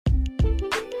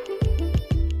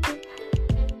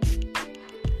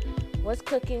What's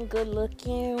cooking, good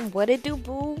looking? What it do,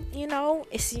 boo? You know,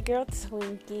 it's your girl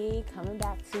Twinkie coming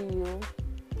back to you.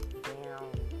 Damn,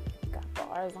 got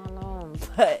bars on them,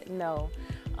 but no.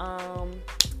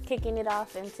 Kicking it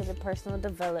off into the personal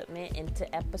development,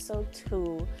 into episode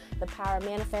 2, the power of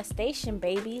manifestation,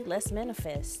 baby. Let's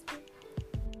manifest.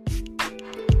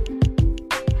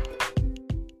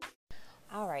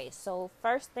 Alright, so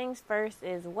first things first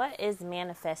is, what is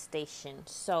manifestation?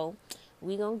 So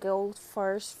we're going to go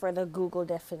first for the Google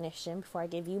definition before I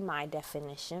give you my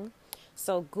definition.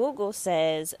 So Google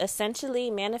says,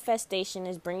 essentially, manifestation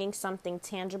is bringing something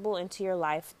tangible into your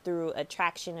life through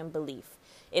attraction and belief.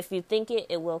 If you think it,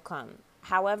 it will come.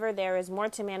 However, there is more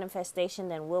to manifestation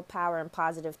than willpower and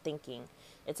positive thinking.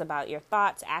 It's about your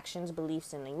thoughts, actions,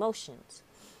 beliefs, and emotions.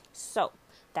 So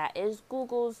that is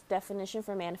Google's definition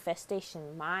for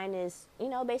manifestation. Mine is,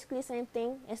 basically the same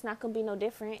thing. It's not going to be no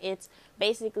different. It's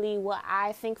basically what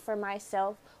I think for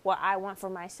myself, what I want for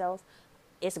myself,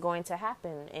 it's going to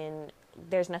happen. And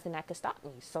there's nothing that could stop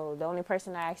me. So the only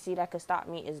person that I see that could stop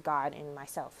me is God and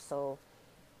myself. So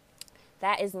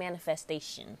that is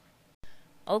manifestation.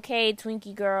 Okay,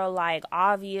 Twinkie girl,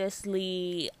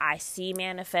 obviously I see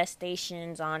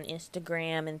manifestations on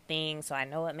Instagram and things, so I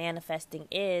know what manifesting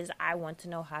is. I want to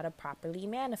know how to properly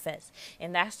manifest.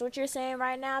 And that's what you're saying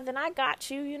right now, then I got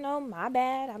you, my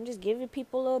bad. I'm just giving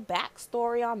people a little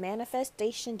backstory on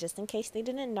manifestation, just in case they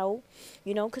didn't know,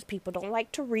 because people don't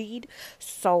like to read.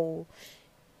 So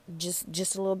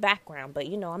just a little background, but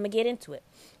I'm gonna get into it.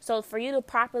 So for you to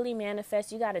properly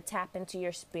manifest, you got to tap into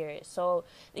your spirit. So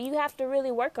you have to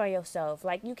really work on yourself.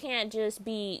 You can't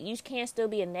still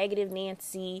be a negative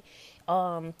Nancy,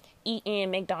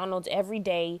 eating McDonald's every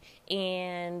day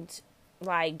and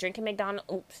eating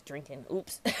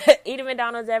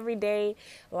McDonald's every day,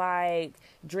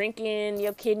 drinking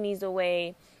your kidneys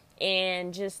away,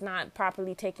 and just not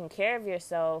properly taking care of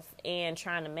yourself and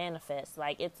trying to manifest.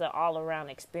 It's an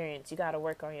all-around experience. You got to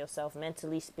work on yourself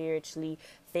mentally, spiritually,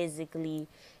 physically,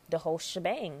 the whole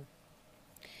shebang.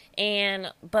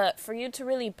 But for you to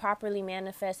really properly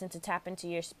manifest and to tap into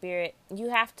your spirit, you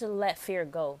have to let fear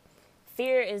go.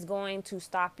 Fear is going to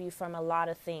stop you from a lot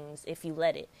of things if you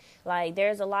let it.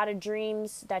 There's a lot of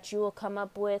dreams that you will come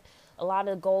up with, a lot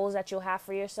of goals that you'll have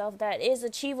for yourself that is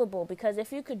achievable, because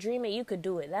if you could dream it, you could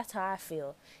do it. That's how I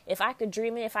feel. If I could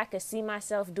dream it, if I could see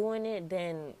myself doing it,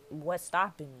 then what's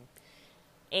stopping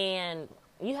me? And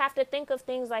you have to think of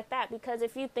things like that, because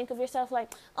if you think of yourself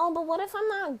oh, but what if I'm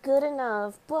not good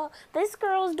enough? Well, this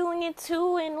girl's doing it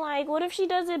too, and what if she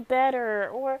does it better?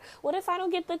 Or what if I don't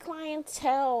get the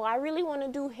clientele? I really want to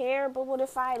do hair, but what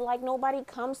if nobody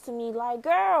comes to me?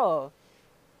 Girl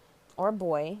or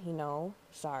boy,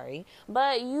 sorry,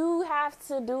 but you have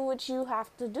to do what you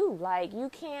have to do. You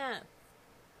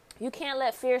can't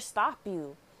let fear stop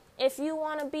you. If you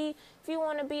want to be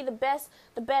the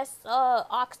best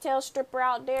oxtail stripper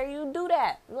out there, you do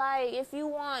that. If you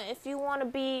want to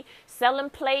be selling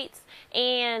plates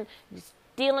and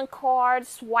stealing cards,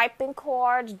 swiping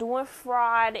cards, doing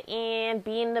fraud, and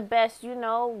being the best,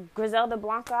 Griselda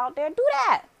Blanca out there, do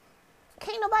that.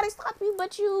 Can't nobody stop you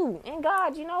but you and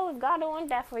God. If God don't want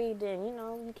that for you, then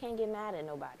you can't get mad at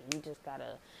nobody. You just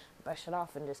gotta brush it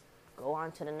off and just go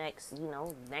on to the next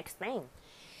thing.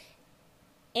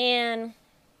 And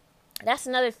that's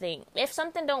another thing. If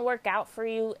something don't work out for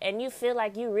you and you feel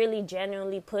like you really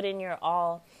genuinely put in your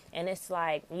all, and it's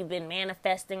you've been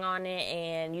manifesting on it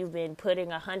and you've been putting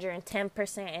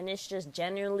 110% and it's just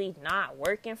genuinely not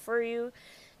working for you,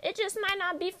 it just might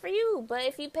not be for you. But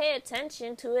if you pay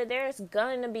attention to it, there's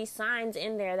going to be signs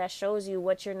in there that shows you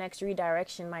what your next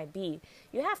redirection might be.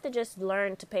 You have to just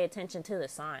learn to pay attention to the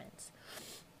signs.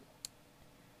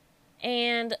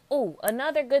 And,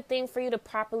 another good thing for you to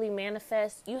properly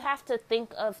manifest, you have to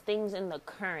think of things in the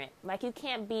current. You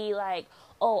can't be I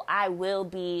will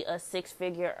be a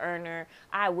 6-figure earner.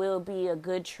 I will be a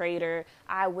good trader.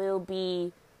 I will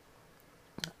be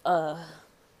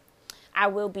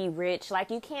rich.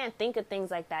 You can't think of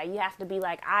things like that. You have to be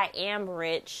I am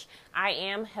rich. I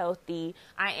am healthy.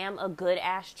 I am a good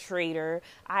ass trader.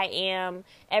 I am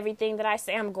everything that I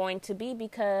say I'm going to be,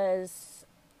 because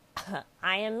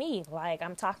I am me.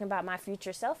 I'm talking about my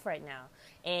future self right now.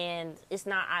 And it's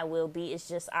not I will be, it's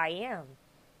just I am.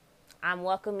 I'm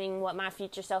welcoming what my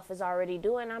future self is already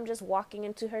doing. I'm just walking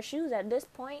into her shoes at this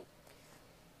point.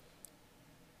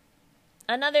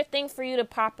 Another thing for you to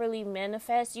properly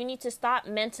manifest, you need to stop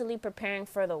mentally preparing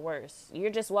for the worst.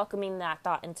 You're just welcoming that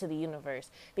thought into the universe.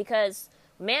 Because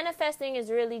manifesting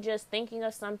is really just thinking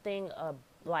of something a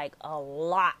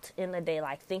lot in the day,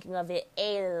 thinking of it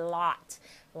a lot.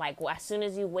 As soon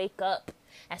as you wake up,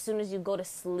 as soon as you go to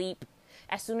sleep,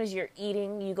 as soon as you're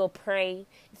eating, you go pray.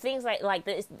 Things like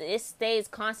this, it stays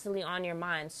constantly on your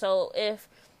mind. So if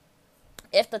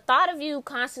the thought of you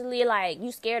constantly, like,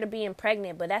 you scared of being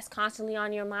pregnant, but that's constantly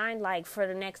on your mind, like, for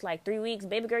the next, like, 3 weeks,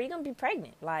 baby girl, you're gonna be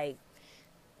pregnant. Like,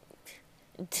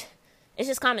 it's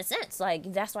just common sense.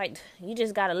 Like, that's why you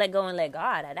just gotta let go and let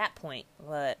God at that point.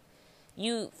 But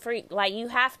you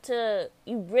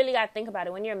really gotta think about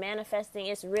it. When you're manifesting,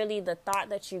 it's really the thought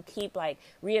that you keep, like,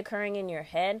 reoccurring in your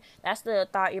head. That's the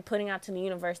thought you're putting out to the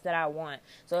universe that I want.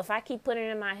 So if I keep putting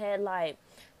in my head, like,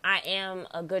 I am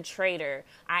a good trader,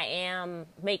 I am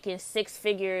making 6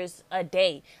 figures a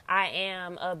day, I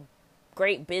am a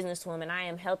great businesswoman, I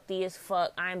am healthy as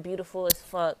fuck, I am beautiful as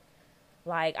fuck,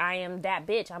 like, I am that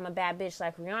bitch, I'm a bad bitch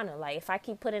like Rihanna. Like, if I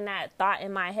keep putting that thought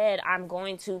in my head, I'm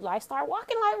going to, like, start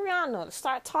walking like Rihanna,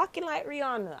 start talking like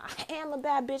Rihanna. I am a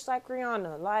bad bitch like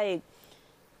Rihanna. Like,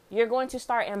 you're going to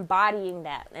start embodying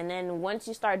that. And then once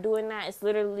you start doing that, it's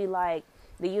literally like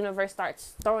the universe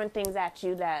starts throwing things at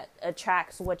you that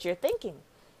attracts what you're thinking.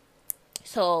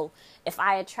 So if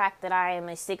I attract that I am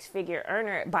a 6-figure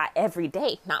earner by every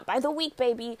day, not by the week,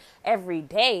 baby, every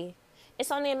day,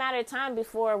 it's only a matter of time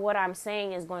before what I'm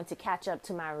saying is going to catch up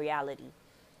to my reality.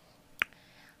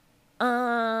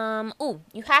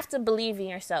 You have to believe in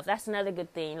yourself. That's another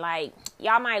good thing. Like,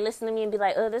 y'all might listen to me and be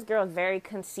like, oh, this girl's very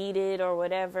conceited or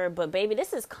whatever. But baby,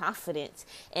 this is confidence.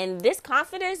 And this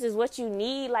confidence is what you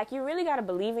need. Like, you really got to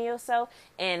believe in yourself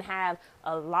and have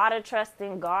a lot of trust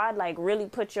in God. Like, really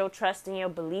put your trust in your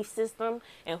belief system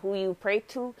and who you pray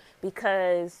to,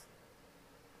 because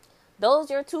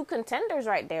those are your 2 contenders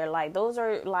right there. Like, those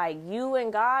are, like, you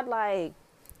and God. Like,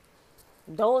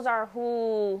 those are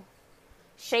who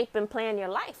shape and plan your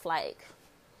life. Like,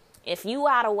 if you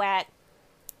out of whack,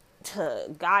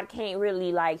 God can't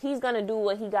really, like, he's gonna do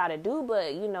what he gotta do.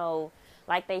 But, you know,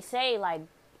 like they say, like,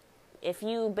 if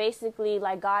you basically,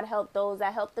 like, God help those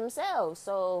that help themselves.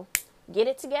 So get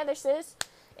it together, sis.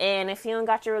 And if you don't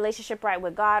got your relationship right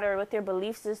with God or with your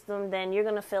belief system, then you're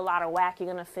gonna feel out of whack. You're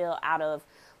gonna feel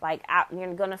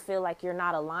you're gonna feel like you're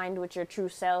not aligned with your true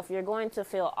self. You're going to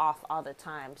feel off all the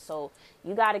time. So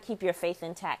you got to keep your faith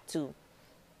intact too.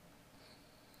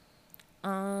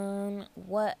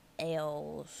 What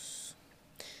else?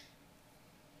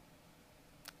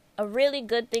 A really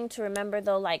good thing to remember,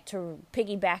 though, like, to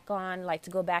piggyback on, like,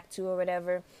 to go back to or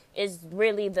whatever, is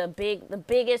really the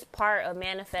biggest part of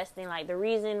manifesting. Like, the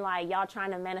reason, like, y'all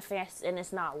trying to manifest and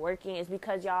it's not working is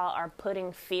because y'all are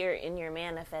putting fear in your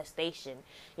manifestation.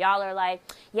 Y'all are like,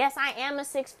 yes, I am a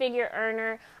 6-figure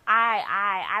earner.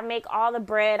 I make all the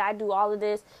bread. I do all of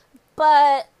this.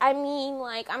 But, I mean,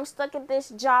 like, I'm stuck at this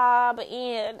job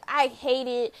and I hate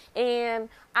it and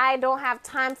I don't have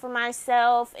time for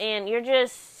myself. And you're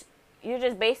just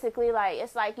basically, like,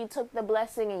 it's like you took the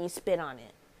blessing and you spit on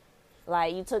it.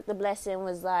 Like, you took the blessing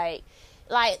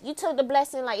you took the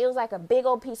blessing like it was like a big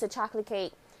old piece of chocolate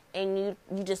cake, and you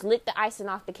just licked the icing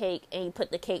off the cake and you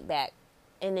put the cake back,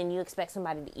 and then you expect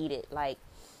somebody to eat it. Like,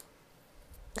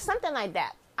 something like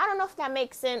that. I don't know if that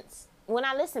makes sense. When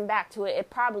I listen back to it, it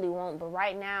probably won't, but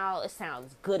right now it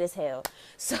sounds good as hell.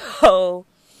 So,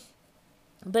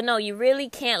 but no, you really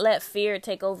can't let fear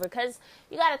take over, because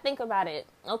you got to think about it.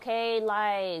 Okay,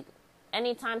 like,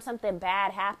 anytime something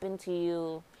bad happened to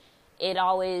you, it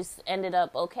always ended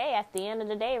up okay at the end of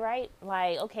the day, right?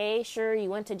 Like, okay, sure, you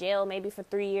went to jail maybe for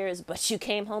 3 years, but you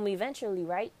came home eventually,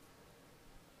 right?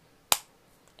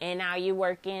 And now you're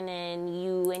working, and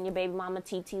you and your baby mama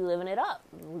TT living it up.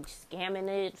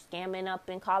 Scamming up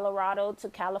in Colorado to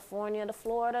California to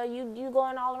Florida. You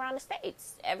going all around the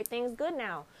states. Everything's good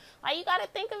now. Like, you got to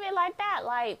think of it like that.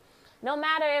 Like, no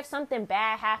matter if something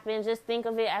bad happens, just think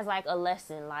of it as like a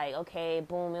lesson. Like, okay,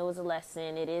 boom, it was a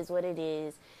lesson. It is what it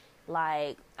is.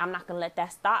 Like, I'm not going to let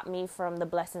that stop me from the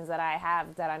blessings that I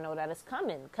have, that I know that is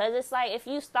coming. Because it's like, if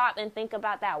you stop and think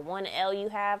about that one L you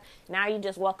have, now you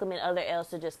just welcoming other L's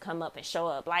to just come up and show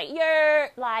up. Like,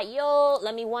 yo,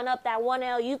 let me one up that one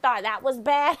L. You thought that was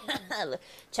bad?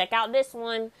 Check out this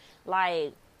one.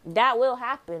 Like, that will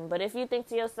happen. But if you think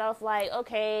to yourself, like,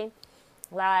 okay,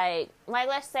 like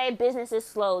let's say business is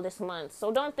slow this month.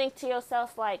 So don't think to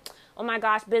yourself like, oh my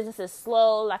gosh, business is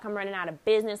slow. Like, I'm running out of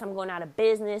business. I'm going out of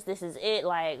business. This is it.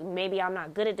 Like, maybe I'm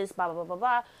not good at this, blah, blah, blah,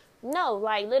 blah, blah. No,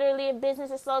 like, literally, if business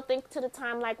is slow, think to the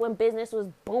time like when business was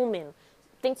booming.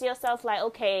 Think to yourself like,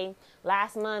 okay,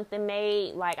 last month in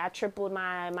May, like, I tripled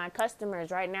my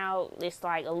customers. Right now, it's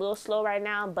like a little slow right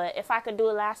now. But if I could do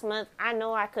it last month, I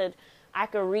know I could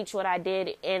reach what I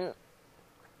did in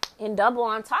double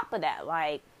on top of that.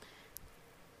 Like,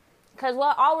 because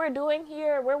all we're doing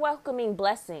here, we're welcoming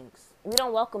blessings. we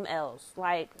don't welcome L's.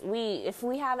 Like, if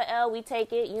we have an L, we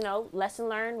take it, lesson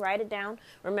learned, write it down,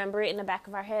 remember it in the back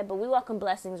of our head, but we welcome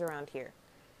blessings around here.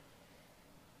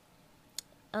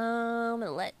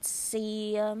 Let's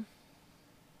see.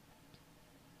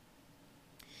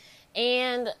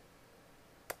 And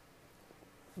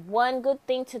one good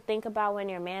thing to think about when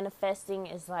you're manifesting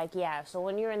is like, so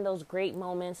when you're in those great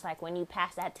moments, like when you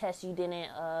pass that test you didn't,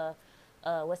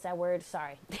 what's that word?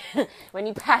 Sorry. When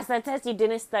you pass that test you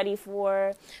didn't study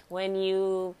for, when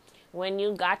you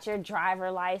got your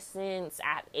driver license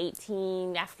at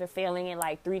 18 after failing it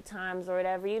like 3 times or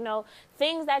whatever,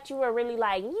 things that you were really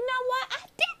like, you know what? I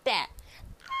did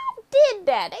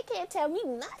that. They can't tell me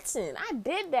nothing. I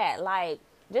did that. Like,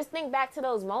 just think back to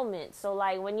those moments. So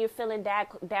like when you're feeling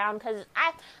down, because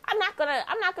I'm not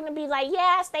gonna be like,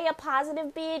 stay a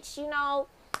positive bitch,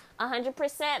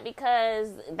 100%, because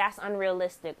that's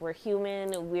unrealistic. We're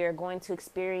human. We're going to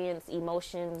experience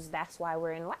emotions. That's why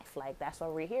we're in life. Like, that's why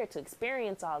we're here, to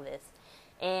experience all this.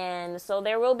 And so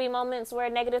there will be moments where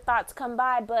negative thoughts come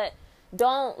by, but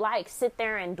don't like sit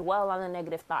there and dwell on the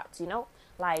negative thoughts,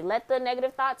 Like, let the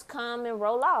negative thoughts come and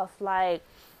roll off. Like,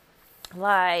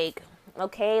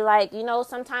 okay, like,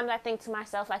 sometimes I think to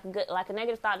myself, like a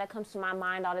negative thought that comes to my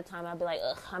mind all the time, I'll be like,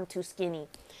 ugh, I'm too skinny.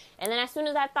 And then as soon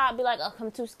as that thought be like, ugh,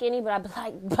 I'm too skinny, but I'll be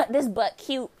like, but this butt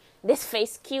cute, this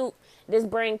face cute, this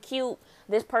brain cute,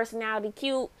 this personality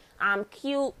cute, I'm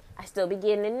cute, I still be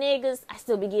getting the niggas, I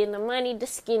still be getting the money, the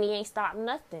skinny ain't stopped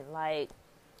nothing. Like,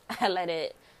 I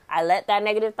let that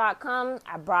negative thought come,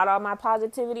 I brought all my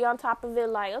positivity on top of it,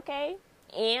 like, okay,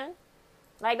 and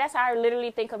like, that's how I literally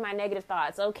think of my negative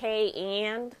thoughts. Okay,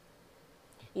 and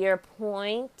your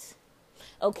point.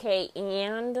 Okay,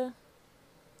 and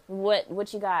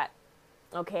what you got?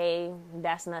 Okay,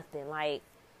 that's nothing. Like,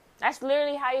 that's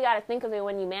literally how you gotta think of it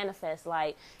when you manifest.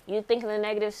 Like, you think of the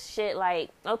negative shit like,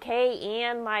 okay,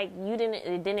 and like,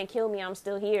 it didn't kill me, I'm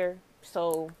still here.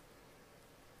 So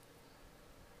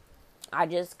I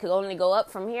just could only go up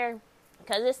from here.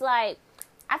 Cause it's like,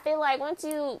 I feel like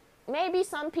maybe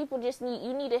some people just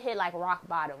need to hit like rock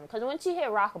bottom. Because once you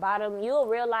hit rock bottom, you'll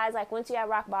realize, like, once you hit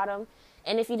rock bottom,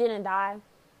 and if you didn't die,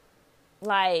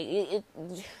 like, it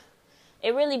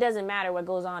really doesn't matter what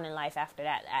goes on in life after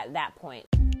that, at that point.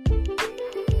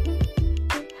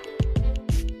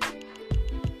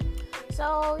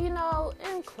 So,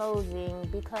 in closing,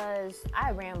 because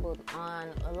I rambled on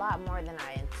a lot more than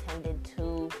I intended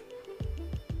to,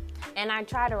 and I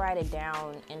try to write it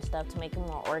down and stuff to make it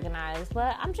more organized,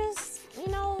 but I'm just,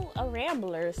 a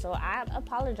rambler, so I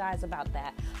apologize about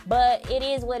that. But it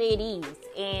is what it is.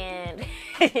 And,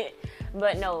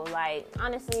 but no, like,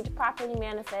 honestly, to properly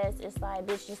manifest, it's like,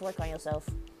 bitch, just work on yourself.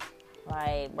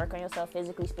 Like, work on yourself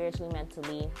physically, spiritually,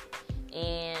 mentally.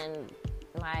 And,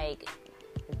 like,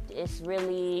 it's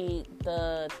really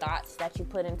the thoughts that you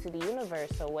put into the universe.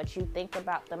 So what you think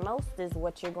about the most is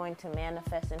what you're going to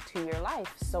manifest into your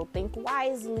life. So think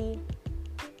wisely.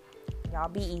 Y'all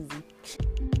be easy.